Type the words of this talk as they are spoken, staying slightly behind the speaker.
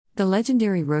The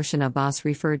legendary Roshan Abbas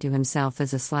referred to himself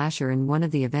as a slasher in one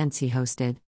of the events he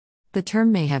hosted. The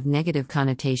term may have negative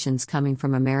connotations coming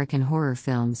from American horror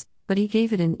films, but he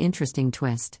gave it an interesting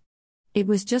twist. It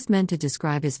was just meant to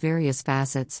describe his various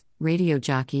facets: radio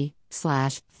jockey,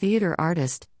 theater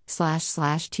artist,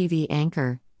 TV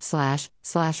anchor,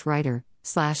 writer,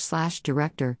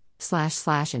 director,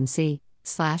 MC,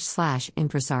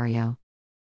 impresario.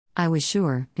 I was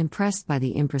sure impressed by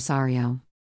the impresario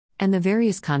and the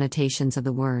various connotations of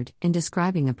the word in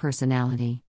describing a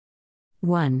personality.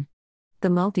 1. The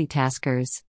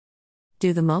multitaskers.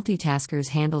 Do the multitaskers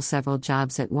handle several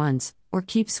jobs at once, or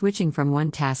keep switching from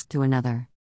one task to another?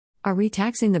 Are we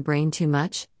taxing the brain too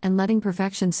much, and letting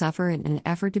perfection suffer in an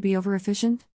effort to be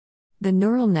overefficient? The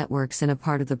neural networks in a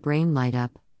part of the brain light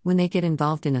up when they get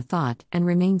involved in a thought and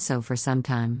remain so for some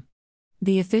time.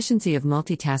 The efficiency of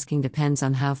multitasking depends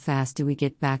on how fast do we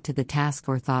get back to the task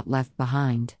or thought left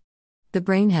behind. The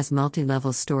brain has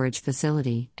multi-level storage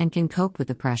facility and can cope with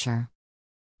the pressure.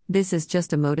 This is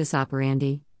just a modus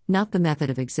operandi, not the method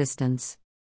of existence.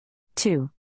 2.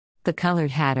 The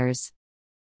colored hatters.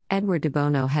 Edward de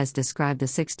Bono has described the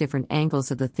 6 different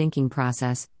angles of the thinking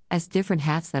process as different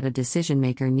hats that a decision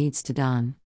maker needs to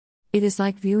don. It is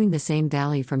like viewing the same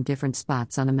valley from different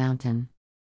spots on a mountain.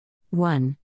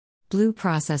 1. Blue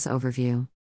process overview.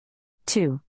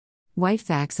 2. White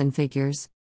facts and figures.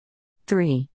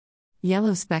 3.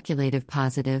 Yellow speculative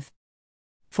positive.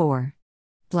 4.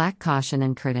 Black caution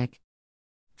and critic.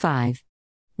 5.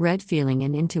 Red feeling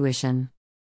and intuition.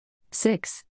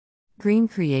 6. Green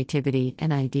creativity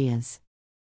and ideas.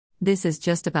 This is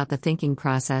just about the thinking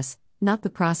process, not the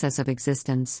process of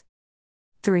existence.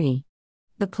 3.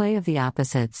 The play of the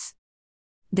opposites.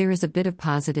 There is a bit of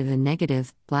positive and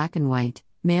negative, black and white,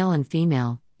 male and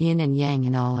female, yin and yang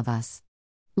in all of us.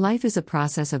 Life is a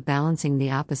process of balancing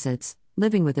the opposites,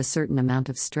 living with a certain amount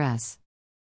of stress.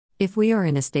 If we are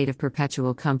in a state of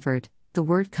perpetual comfort, the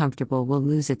word comfortable will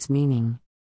lose its meaning.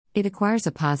 It acquires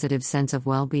a positive sense of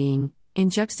well-being, in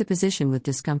juxtaposition with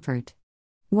discomfort.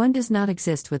 One does not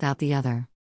exist without the other.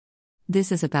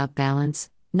 This is about balance,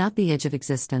 not the edge of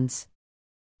existence.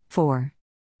 4.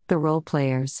 The role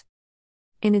players.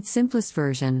 In its simplest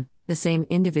version, the same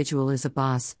individual is a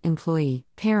boss, employee,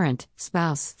 parent,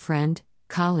 spouse, friend,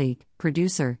 colleague,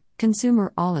 producer,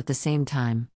 consumer all at the same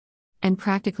time. And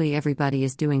practically everybody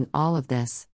is doing all of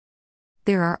this.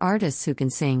 There are artists who can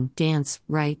sing, dance,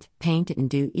 write, paint, and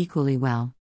do equally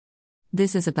well.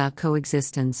 This is about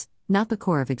coexistence, not the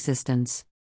core of existence.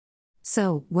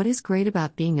 So, what is great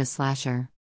about being a slasher?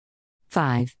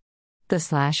 5. The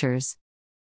slashers.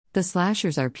 The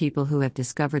slashers are people who have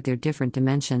discovered their different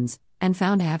dimensions and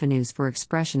found avenues for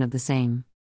expression of the same.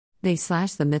 They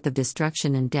slash the myth of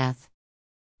destruction and death.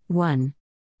 1.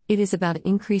 It is about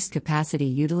increased capacity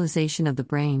utilization of the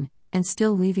brain, and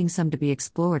still leaving some to be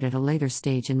explored at a later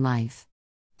stage in life.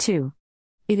 2.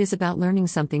 It is about learning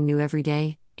something new every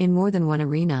day, in more than one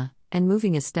arena, and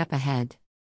moving a step ahead.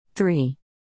 3.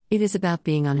 It is about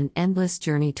being on an endless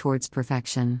journey towards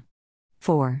perfection.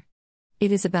 4.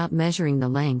 It is about measuring the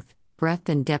length, breadth,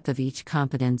 and depth of each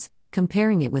competence,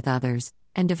 comparing it with others,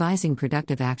 and devising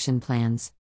productive action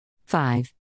plans.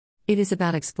 5. It is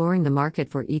about exploring the market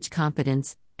for each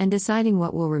competence, and deciding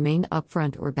what will remain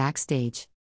upfront or backstage.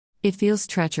 It feels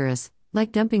treacherous,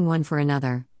 like dumping one for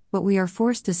another, but we are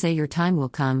forced to say your time will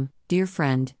come, dear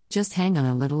friend, just hang on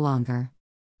a little longer.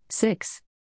 6.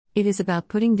 It is about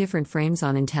putting different frames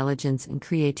on intelligence and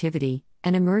creativity,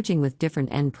 and emerging with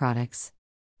different end products.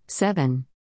 7.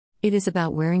 It is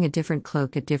about wearing a different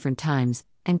cloak at different times,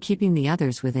 and keeping the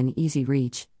others within easy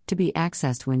reach, to be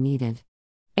accessed when needed.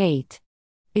 8.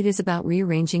 It is about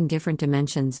rearranging different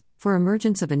dimensions, for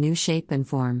emergence of a new shape and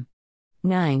form.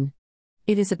 9.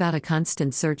 It is about a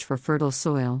constant search for fertile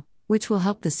soil, which will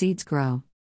help the seeds grow.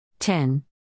 10.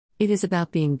 It is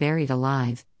about being buried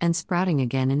alive, and sprouting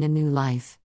again in a new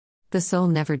life. The soul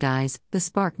never dies, the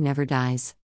spark never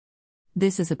dies.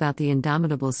 This is about the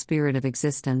indomitable spirit of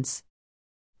existence.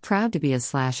 Proud to be a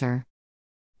slasher.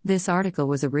 This article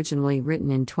was originally written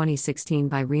in 2016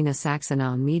 by Rena Saxon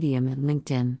on Medium and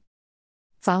LinkedIn.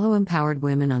 Follow empowered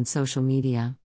women on social media.